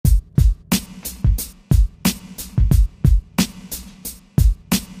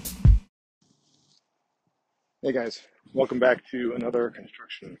Hey guys, welcome back to another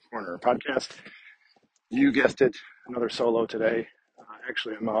Construction Corner podcast. You guessed it, another solo today.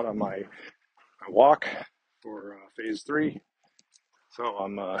 Actually, I'm out on my walk for phase three, so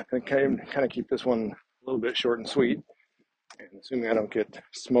I'm going to kind of keep this one a little bit short and sweet. And assuming I don't get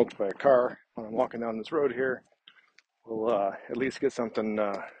smoked by a car when I'm walking down this road here, we'll at least get something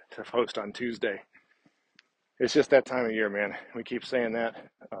to post on Tuesday. It's just that time of year, man. We keep saying that,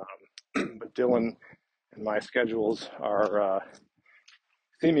 but Dylan and my schedules are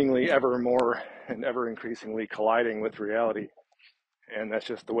seemingly ever more and ever increasingly colliding with reality. And that's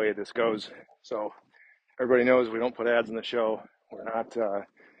just the way this goes. So everybody knows we don't put ads in the show. We're not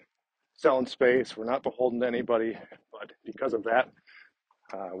selling space. We're not beholden to anybody. But because of that,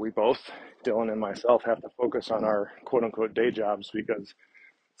 we both, Dylan and myself, have to focus on our quote unquote day jobs because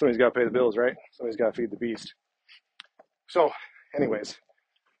somebody's got to pay the bills, right? Somebody's got to feed the beast. So, anyways,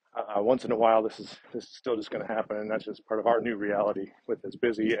 once in a while, this is still just going to happen, and that's just part of our new reality. With as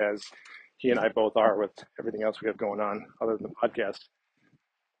busy as he and I both are with everything else we have going on, other than the podcast.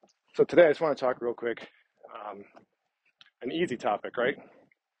 So today, I just want to talk real quick, an easy topic, right?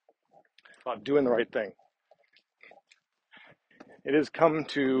 About doing the right thing. It has come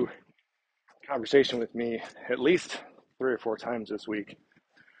to conversation with me at least 3 or 4 times this week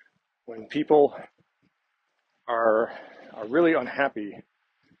when people are really unhappy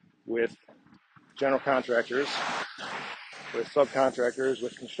with general contractors, with subcontractors,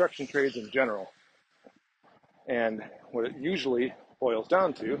 with construction trades in general. And what it usually boils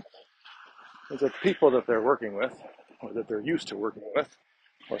down to is that the people that they're working with, or that they're used to working with,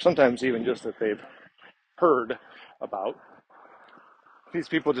 or sometimes even just that they've heard about, these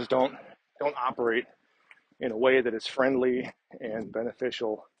people just don't operate in a way that is friendly and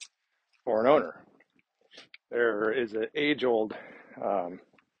beneficial for an owner. There is an age-old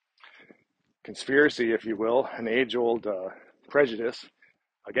conspiracy, if you will, an age-old prejudice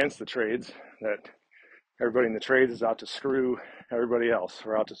against the trades that everybody in the trades is out to screw everybody else.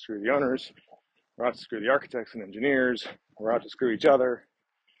 We're out to screw the owners. We're out to screw the architects and engineers. We're out to screw each other.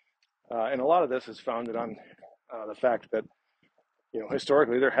 And a lot of this is founded on the fact that,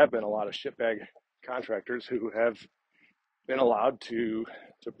 historically there have been a lot of shitbag contractors who have been allowed to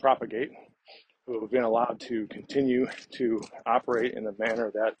propagate, who have been allowed to continue to operate in a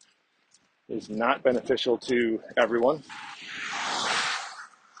manner that is not beneficial to everyone,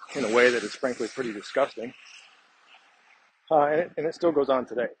 in a way that is frankly pretty disgusting. And it still goes on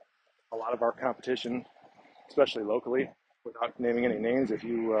today. A lot of our competition, especially locally, without naming any names, if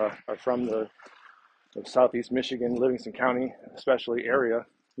you are from the Southeast Michigan, Livingston County, especially area,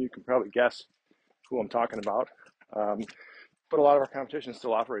 you can probably guess who I'm talking about. But a lot of our competition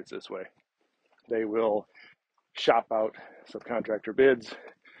still operates this way. They will shop out subcontractor bids,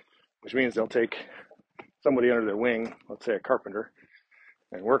 which means they'll take somebody under their wing, let's say a carpenter,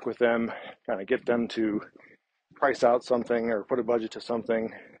 and work with them, kind of get them to price out something or put a budget to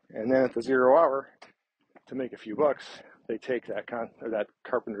something, and then at the 0 hour, to make a few bucks, they take that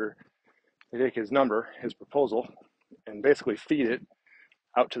carpenter, they take his number, his proposal, and basically feed it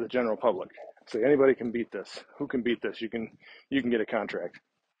out to the general public. Say, anybody can beat this. Who can beat this? You can get a contract.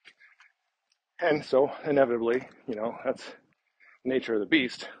 And so inevitably, that's the nature of the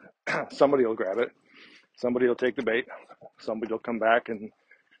beast. Somebody will grab it. Somebody will take the bait. Somebody will come back and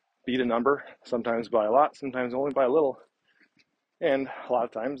beat a number, sometimes by a lot, sometimes only by a little. And a lot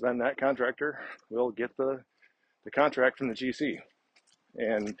of times then that contractor will get the contract from the GC.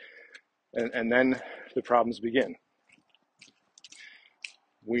 And then the problems begin.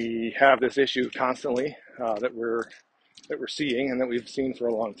 We have this issue constantly that we're seeing and that we've seen for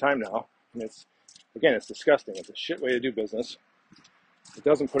a long time now. And it's disgusting. It's a shit way to do business. It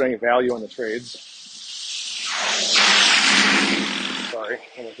doesn't put any value on the trades. Sorry,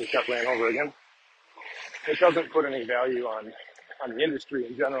 almost just got ran over again. It doesn't put any value on the industry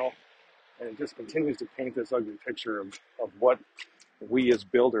in general, and it just continues to paint this ugly picture of what we as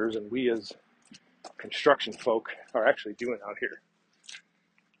builders and we as construction folk are actually doing out here.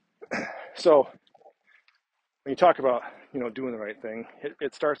 So when you talk about doing the right thing,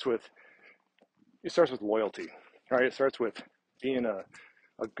 it starts with loyalty, right? It starts with being a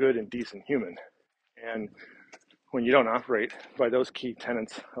good and decent human. And when you don't operate by those key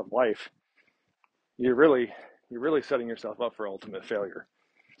tenets of life, you're really setting yourself up for ultimate failure.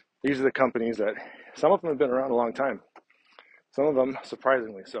 These are the companies that, some of them have been around a long time, some of them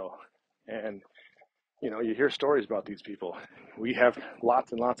surprisingly so. And you hear stories about these people. We have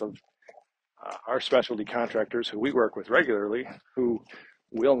lots and lots of our specialty contractors who we work with regularly who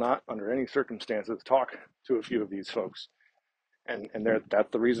will not, under any circumstances, talk to a few of these folks. And that's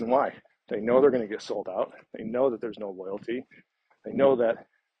the reason why. They know they're going to get sold out. They know that there's no loyalty. They know that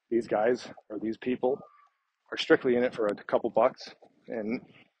these guys or these people are strictly in it for a couple bucks, and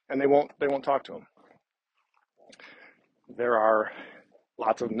they won't talk to them. There are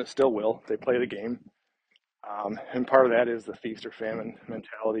lots of them that still will. They play the game, and part of that is the feast or famine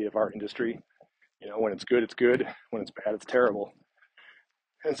mentality of our industry. You know, when it's good, it's good. When it's bad, it's terrible.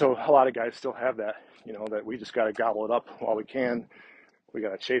 And so a lot of guys still have that. You know, that we just got to gobble it up while we can. We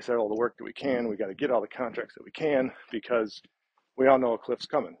got to chase out all the work that we can. We got to get all the contracts that we can because we all know a cliff's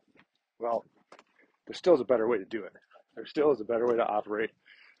coming. Well, there still is a better way to do it. There still is a better way to operate.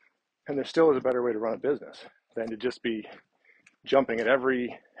 And there still is a better way to run a business than to just be jumping at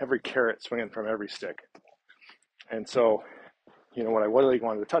every carrot, swinging from every stick. And so, you know, what I really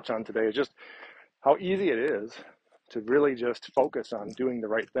wanted to touch on today is just how easy it is to really just focus on doing the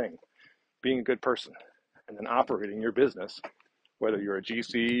right thing, being a good person, and then operating your business, whether you're a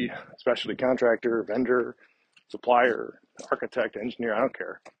GC, specialty contractor, vendor, supplier, architect, engineer, I don't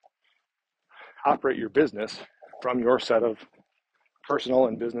care. Operate your business from your set of personal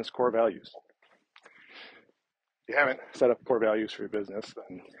and business core values. If you haven't set up core values for your business,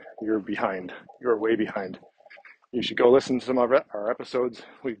 then you're behind. You're way behind. You should go listen to some of our episodes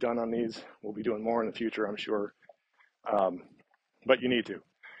we've done on these. We'll be doing more in the future, I'm sure. But you need to.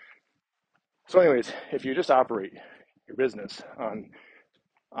 So anyways, if you just operate your business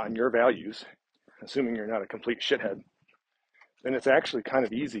on your values, assuming you're not a complete shithead, then it's actually kind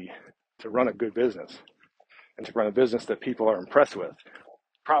of easy to run a good business and to run a business that people are impressed with.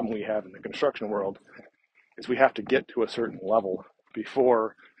 The problem we have in the construction world is we have to get to a certain level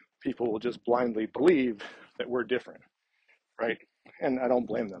before people will just blindly believe that we're different, right? And I don't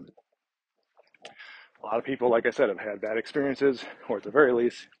blame them. A lot of people, like I said, have had bad experiences, or at the very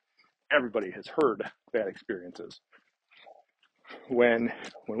least, everybody has heard bad experiences. When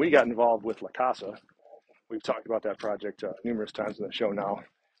we got involved with La Casa, we've talked about that project numerous times in the show now.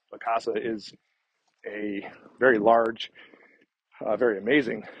 La Casa is a very large, very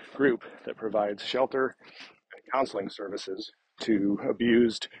amazing group that provides shelter and counseling services to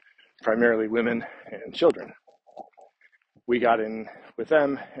abused, primarily women and children. We got in with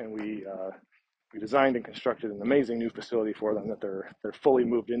them, and we designed and constructed an amazing new facility for them that they're fully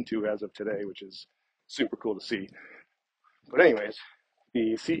moved into as of today, which is super cool to see. But anyways,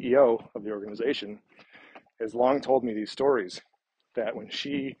 the CEO of the organization has long told me these stories that when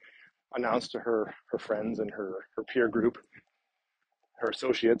she announced to her friends and her peer group, her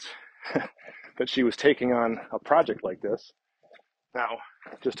associates, that she was taking on a project like this. Now,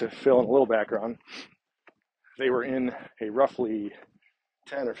 just to fill in a little background, they were in a roughly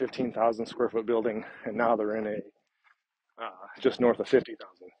 10 or 15,000 square foot building, and now they're in a just north of 50,000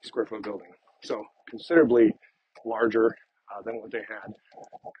 square foot building. So considerably larger than what they had,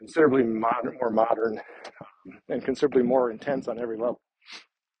 considerably more modern, and considerably more intense on every level.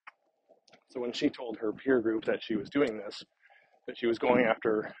 So when she told her peer group that she was doing this, that she was going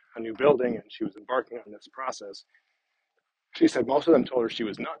after a new building and she was embarking on this process, she said most of them told her she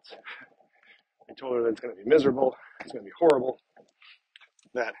was nuts. They told her that it's going to be miserable, it's going to be horrible,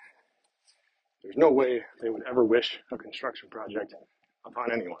 that there's no way they would ever wish a construction project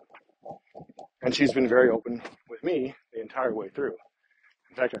upon anyone. And she's been very open with me the entire way through.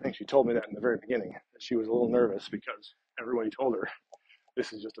 In fact, I think she told me that in the very beginning, that she was a little nervous because everybody told her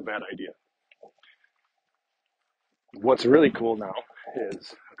this is just a bad idea. What's really cool now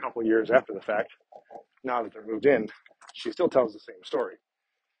is a couple years after the fact, now that they're moved in, she still tells the same story.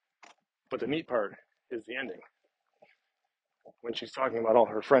 But the neat part is the ending. When she's talking about all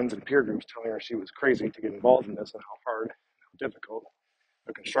her friends and peer groups telling her she was crazy to get involved in this and how hard, how difficult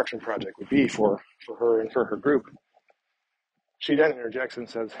a construction project would be for her and for her group, she then interjects and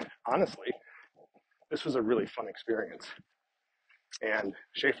says, honestly, this was a really fun experience. And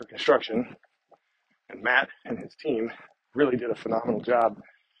Schaefer Construction and Matt and his team really did a phenomenal job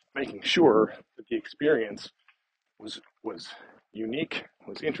making sure that the experience was unique,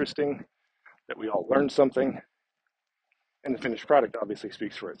 was interesting, that we all learned something. And the finished product obviously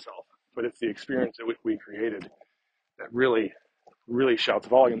speaks for itself. But it's the experience that we created that really, really shouts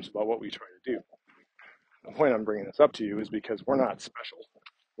volumes about what we try to do. The point I'm bringing this up to you is because we're not special.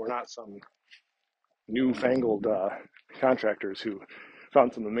 We're not some newfangled contractors who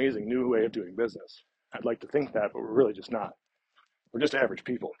found some amazing new way of doing business. I'd like to think that, but we're really just not. We're just average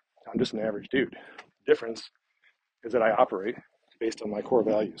people. I'm just an average dude. The difference is that I operate based on my core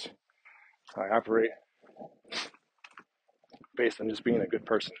values. I operate based on just being a good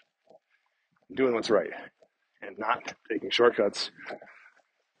person, doing what's right, and not taking shortcuts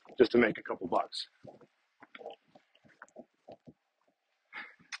just to make a couple bucks.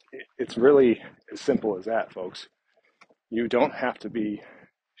 It's really as simple as that, folks. You don't have to be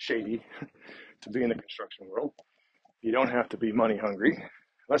shady to be in the construction world. You don't have to be money hungry.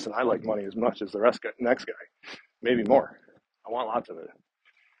 Listen, I like money as much as the next guy, maybe more. I want lots of it.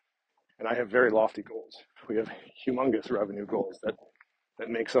 And I have very lofty goals. We have humongous revenue goals that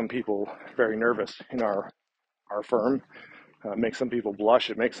make some people very nervous in our firm, make some people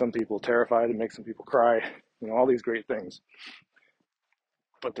blush, it makes some people terrified, it makes some people cry, all these great things.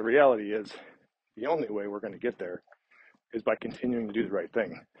 But the reality is, the only way we're going to get there is by continuing to do the right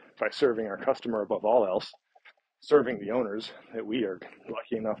thing, by serving our customer above all else, serving the owners that we are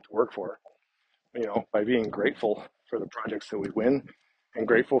lucky enough to work for, by being grateful for the projects that we win and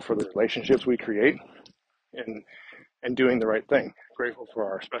grateful for the relationships we create and doing the right thing, grateful for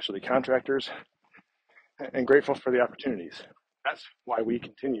our specialty contractors and grateful for the opportunities. That's why we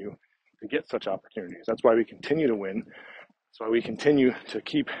continue to get such opportunities. That's why we continue to win. That's why we continue to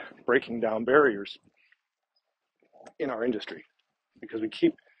keep breaking down barriers in our industry, because we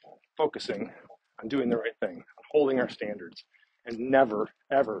keep focusing on doing the right thing, on holding our standards, and never,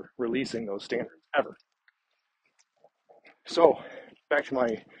 ever releasing those standards, ever. So, back to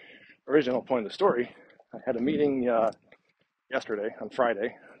my original point of the story, I had a meeting yesterday, on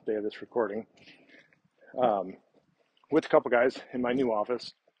Friday, day of this recording, with a couple guys in my new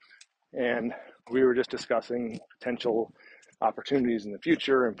office, and we were just discussing potential opportunities in the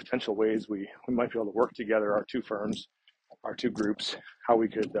future and potential ways we might be able to work together, our two firms, our two groups, how we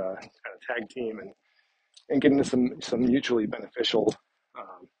could kind of tag team and get into some mutually beneficial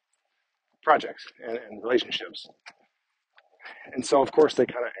projects and relationships. And so, of course, they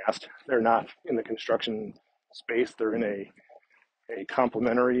kind of asked, they're not in the construction space, they're in a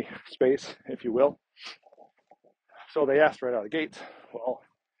complementary space, if you will. So they asked right out of the gates, well,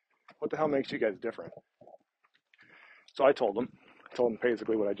 what the hell makes you guys different? So I told them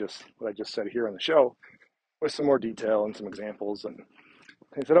basically what I just said here on the show, with some more detail and some examples. And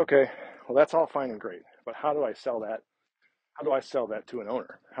they said, okay, well, that's all fine and great, but how do I sell that? How do I sell that to an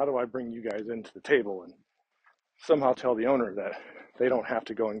owner? How do I bring you guys into the table and somehow tell the owner that they don't have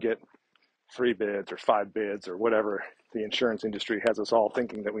to go and get 3 bids or 5 bids or whatever the insurance industry has us all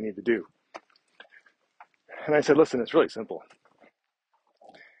thinking that we need to do? And I said, listen, it's really simple.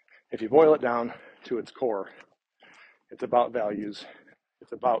 If you boil it down to its core, it's about values.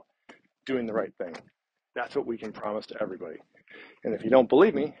 It's about doing the right thing. That's what we can promise to everybody. And if you don't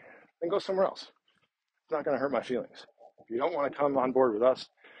believe me, then go somewhere else. It's not going to hurt my feelings. If you don't want to come on board with us,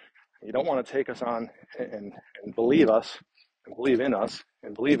 you don't want to take us on and believe us and believe in us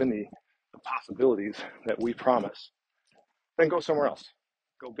and believe in the possibilities that we promise, then go somewhere else.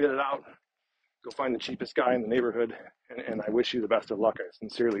 Go bid it out. Go find the cheapest guy in the neighborhood. And I wish you the best of luck. I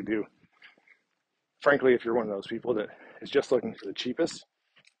sincerely do. Frankly, if you're one of those people that is just looking for the cheapest,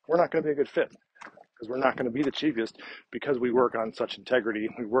 we're not going to be a good fit, because we're not going to be the cheapest, because we work on such integrity,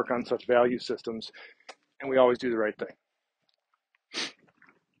 we work on such value systems, and we always do the right thing.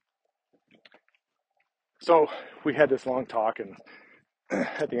 So we had this long talk, and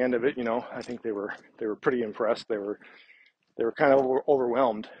at the end of it, I think they were pretty impressed. They were kind of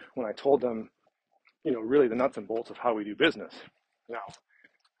overwhelmed when I told them, really the nuts and bolts of how we do business. Now,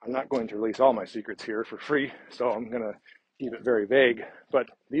 I'm not going to release all my secrets here for free, so I'm going to keep it very vague. But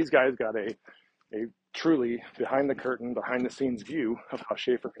these guys got a truly behind the curtain, behind the scenes view of how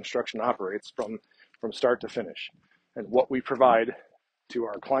Schaefer Construction operates from start to finish, and what we provide to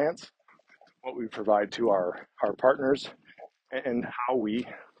our clients, what we provide to our partners, and how we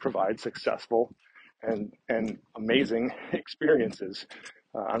provide successful and amazing experiences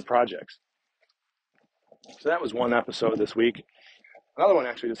on projects. So that was one episode this week. Another one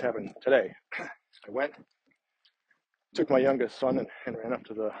actually just happened today. I took my youngest son and ran up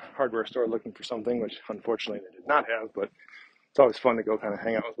to the hardware store looking for something, which unfortunately they did not have, but it's always fun to go kind of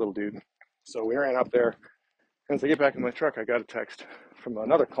hang out with little dude. So we ran up there, and as I get back in my truck, I got a text from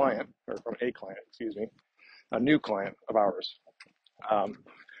another client, or from a client, a new client of ours.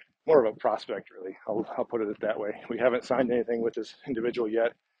 More of a prospect, really. I'll put it that way. We haven't signed anything with this individual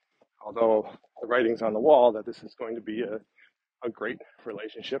yet, although the writing's on the wall that this is going to be a great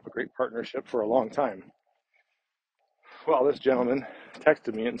relationship, a great partnership for a long time. Well, this gentleman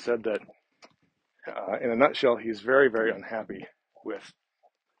texted me and said that, in a nutshell, he's very, very unhappy with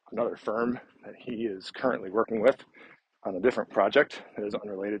another firm that he is currently working with on a different project that is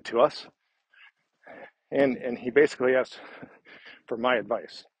unrelated to us. And he basically asked for my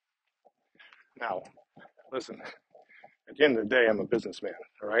advice. Now, listen, at the end of the day, I'm a businessman,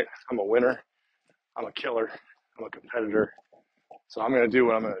 all right? I'm a winner. I'm a killer. I'm a competitor. So I'm going to do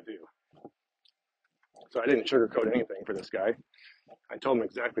what I'm going to do. So I didn't sugarcoat anything for this guy. I told him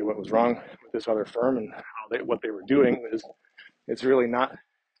exactly what was wrong with this other firm and what they were doing is it's really not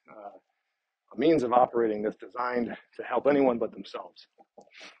a means of operating that's designed to help anyone but themselves.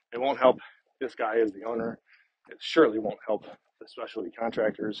 It won't help this guy as the owner. It surely won't help the specialty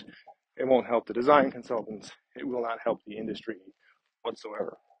contractors. It won't help the design consultants. It will not help the industry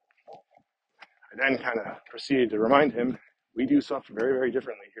whatsoever. I then kind of proceeded to remind him, we do stuff very, very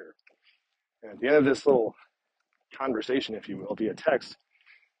differently here. And at the end of this little conversation, if you will, via text,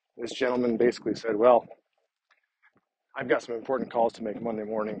 this gentleman basically said, well, I've got some important calls to make Monday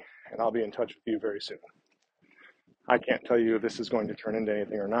morning, and I'll be in touch with you very soon. I can't tell you if this is going to turn into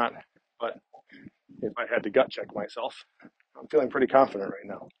anything or not, but if I had to gut check myself, I'm feeling pretty confident right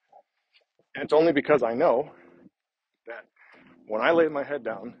now. And it's only because I know that when I lay my head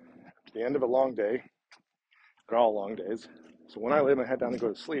down at the end of a long day, they're all long days, so when I lay my head down to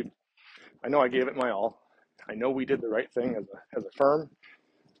go to sleep, I know I gave it my all. I know we did the right thing as a firm.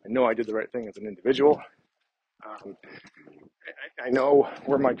 I know I did the right thing as an individual. I know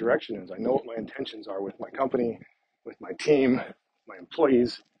where my direction is. I know what my intentions are with my company, with my team, my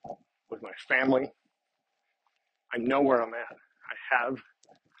employees, with my family. I know where I'm at. I have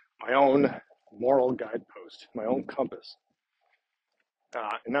my own moral guidepost, my own compass.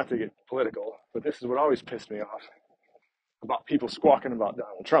 And not to get political, but this is what always pissed me off about people squawking about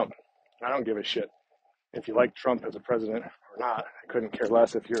Donald Trump. I don't give a shit if you like Trump as a president or not. I couldn't care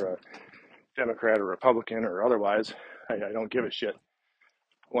less if you're a Democrat or Republican or otherwise. I don't give a shit.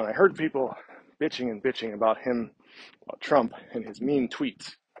 When I heard people bitching and bitching about him, about Trump and his mean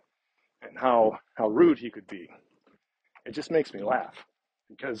tweets and how rude he could be, it just makes me laugh,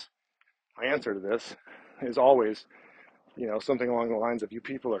 because my answer to this is always, something along the lines of, you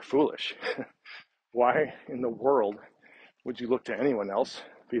people are foolish. Why in the world would you look to anyone else,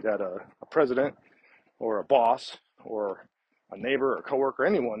 be that a president or a boss or a neighbor or coworker,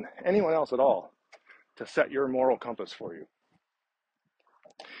 anyone else at all, to set your moral compass for you?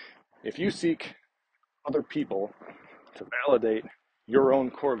 If you seek other people to validate your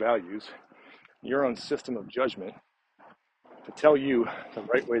own core values, your own system of judgment, to tell you the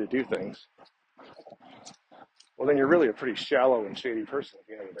right way to do things, well, then you're really a pretty shallow and shady person at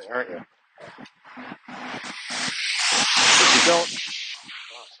the end of the day, aren't you? If you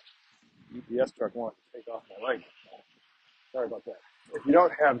don't, UPS truck wants to take off my leg. Sorry about that. If you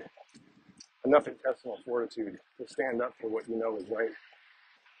don't have enough intestinal fortitude to stand up for what you know is right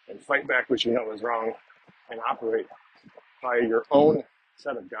and fight back what you know is wrong and operate by your own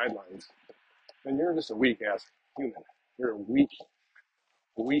set of guidelines, then you're just a weak-ass human. You're a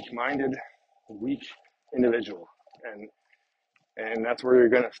weak-minded, weak individual. And that's where you're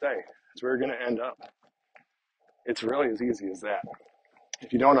going to stay. That's where you're going to end up. It's really as easy as that.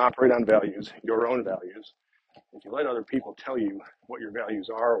 If you don't operate on values, your own values, if you let other people tell you what your values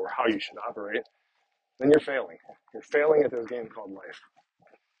are or how you should operate, then you're failing. You're failing at this game called life.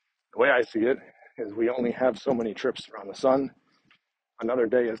 The way I see it is we only have so many trips around the sun. Another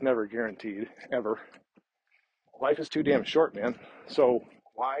day is never guaranteed, ever. Life is too damn short, man. So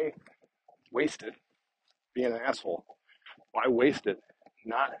why waste it being an asshole? Why waste it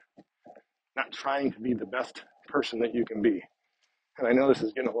not trying to be the best person that you can be? And I know this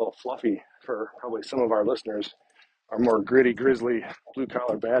is getting a little fluffy for probably some of our listeners, our more gritty, grizzly,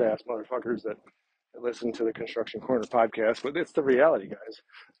 blue-collar, badass motherfuckers that listen to the Construction Corner podcast, but it's the reality, guys.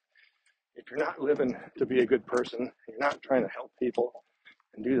 If you're not living to be a good person, you're not trying to help people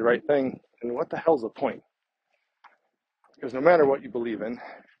and do the right thing, then what the hell's the point? Because no matter what you believe in,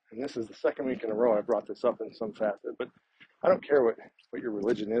 and this is the second week in a row I brought this up in some facet, but I don't care what your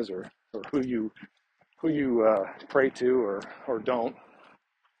religion is or who you pray to or don't.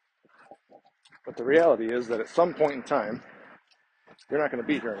 But the reality is that at some point in time, you're not going to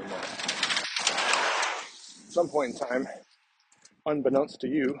be here anymore. At some point in time, unbeknownst to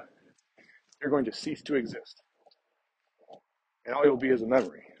you, you're going to cease to exist. And all you'll be is a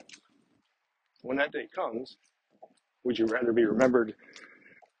memory. When that day comes, would you rather be remembered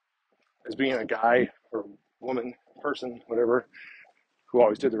as being a guy or woman, person, whatever, who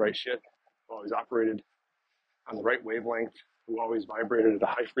always did the right shit, who always operated on the right wavelength, who always vibrated at a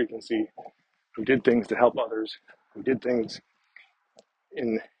high frequency, who did things to help others, who did things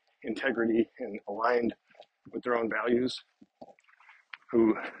in integrity and aligned with their own values,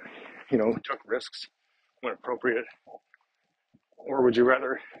 who, took risks when appropriate? Or would you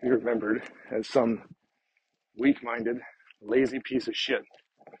rather be remembered as some weak-minded, lazy piece of shit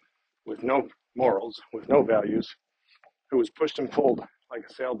with no morals, with no values, who was pushed and pulled like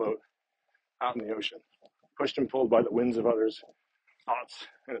a sailboat out in the ocean, pushed and pulled by the winds of others' thoughts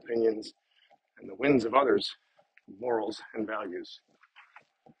and opinions and the winds of others' morals and values?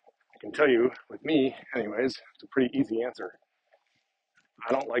 can tell you, with me, anyways, it's a pretty easy answer.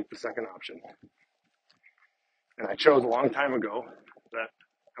 I don't like the second option. And I chose a long time ago that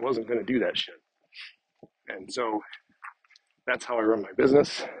I wasn't going to do that shit. And so that's how I run my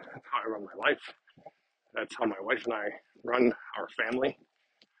business. That's how I run my life. That's how my wife and I run our family,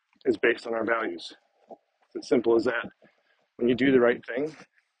 is based on our values. It's as simple as that. When you do the right thing,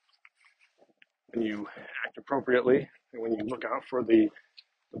 when you act appropriately, and when you look out for the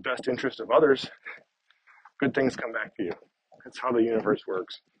best interest of others, good things come back to you. That's how the universe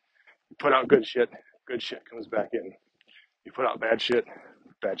works. You put out good shit comes back in. You put out bad shit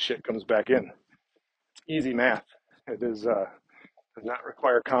comes back in. It's easy math. It does not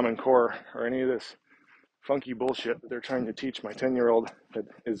require Common Core or any of this funky bullshit that they're trying to teach my 10-year-old. That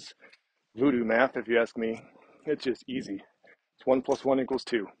is voodoo math, if you ask me. It's just easy. It's 1 + 1 =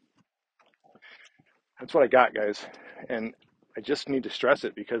 2. That's what I got, guys. And I just need to stress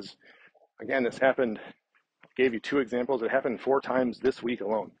it because, again, this happened. I gave you 2 examples. It happened 4 times this week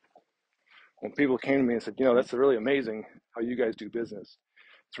alone. When people came to me and said, that's really amazing how you guys do business.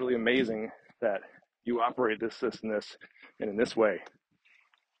 It's really amazing that you operate this, and this, and in this way.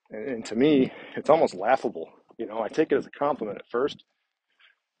 And to me, it's almost laughable. I take it as a compliment at first,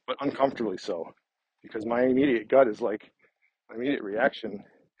 but uncomfortably so. Because my immediate reaction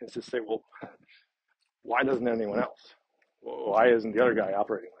is to say, well, why doesn't anyone else? Well, why isn't the other guy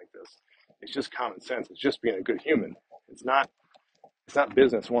operating like this? It's just common sense. It's just being a good human. It's not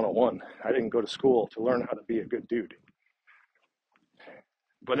business 101. I didn't go to school to learn how to be a good dude.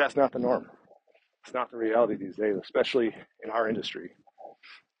 But that's not the norm. It's not the reality these days, especially in our industry.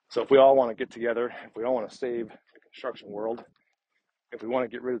 So if we all want to get together, if we all want to save the construction world, if we want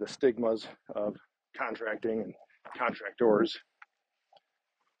to get rid of the stigmas of contracting and contractors,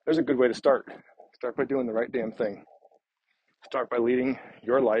 there's a good way to start. Start by doing the right damn thing. Start by leading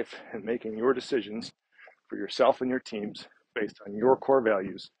your life and making your decisions for yourself and your teams based on your core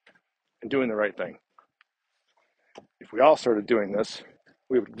values and doing the right thing. If we all started doing this,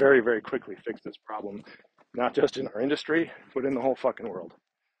 we would very, very quickly fix this problem, not just in our industry, but in the whole fucking world,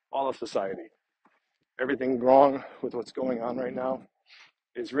 all of society. Everything wrong with what's going on right now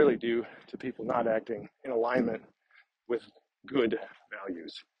is really due to people not acting in alignment with good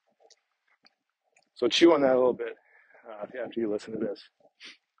values. So chew on that a little bit after you listen to this.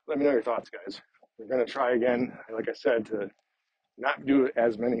 Let me know your thoughts, guys. We're going to try again, like I said, to not do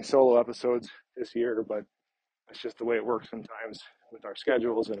as many solo episodes this year, but that's just the way it works sometimes with our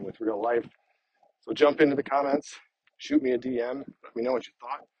schedules and with real life. So jump into the comments, shoot me a DM, let me know what you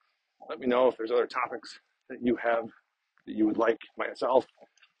thought. Let me know if there's other topics that you have that you would like myself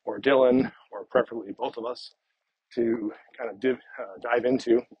or Dylan, or preferably both of us, to kind of dive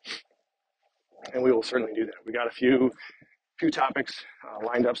into. And we will certainly do that. We got a few topics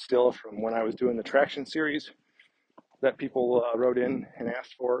lined up still from when I was doing the traction series that people wrote in and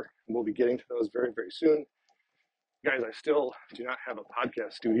asked for. And we'll be getting to those very, very soon. Guys, I still do not have a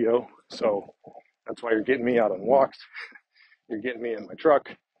podcast studio, so that's why you're getting me out on walks. You're getting me in my truck.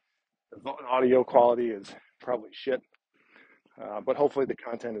 The audio quality is probably shit, but hopefully the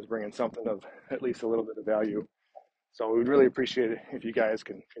content is bringing something of at least a little bit of value. So we would really appreciate it if you guys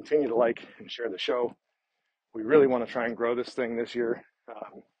can continue to like and share the show. We really want to try and grow this thing this year.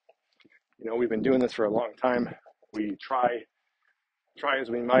 We've been doing this for a long time. We try as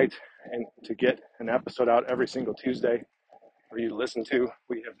we might and to get an episode out every single Tuesday for you to listen to.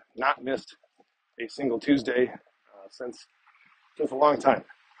 We have not missed a single Tuesday since a long time,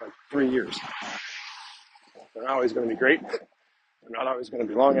 like 3 years. They're not always going to be great. They're not always going to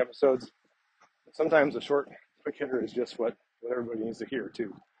be long episodes. Sometimes a short, quick hitter is just what everybody needs to hear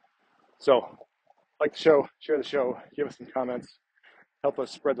too. So, like the show, share the show, give us some comments, help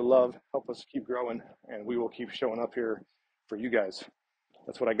us spread the love, help us keep growing, and we will keep showing up here for you guys.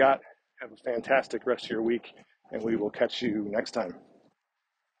 That's what I got. Have a fantastic rest of your week, and we will catch you next time.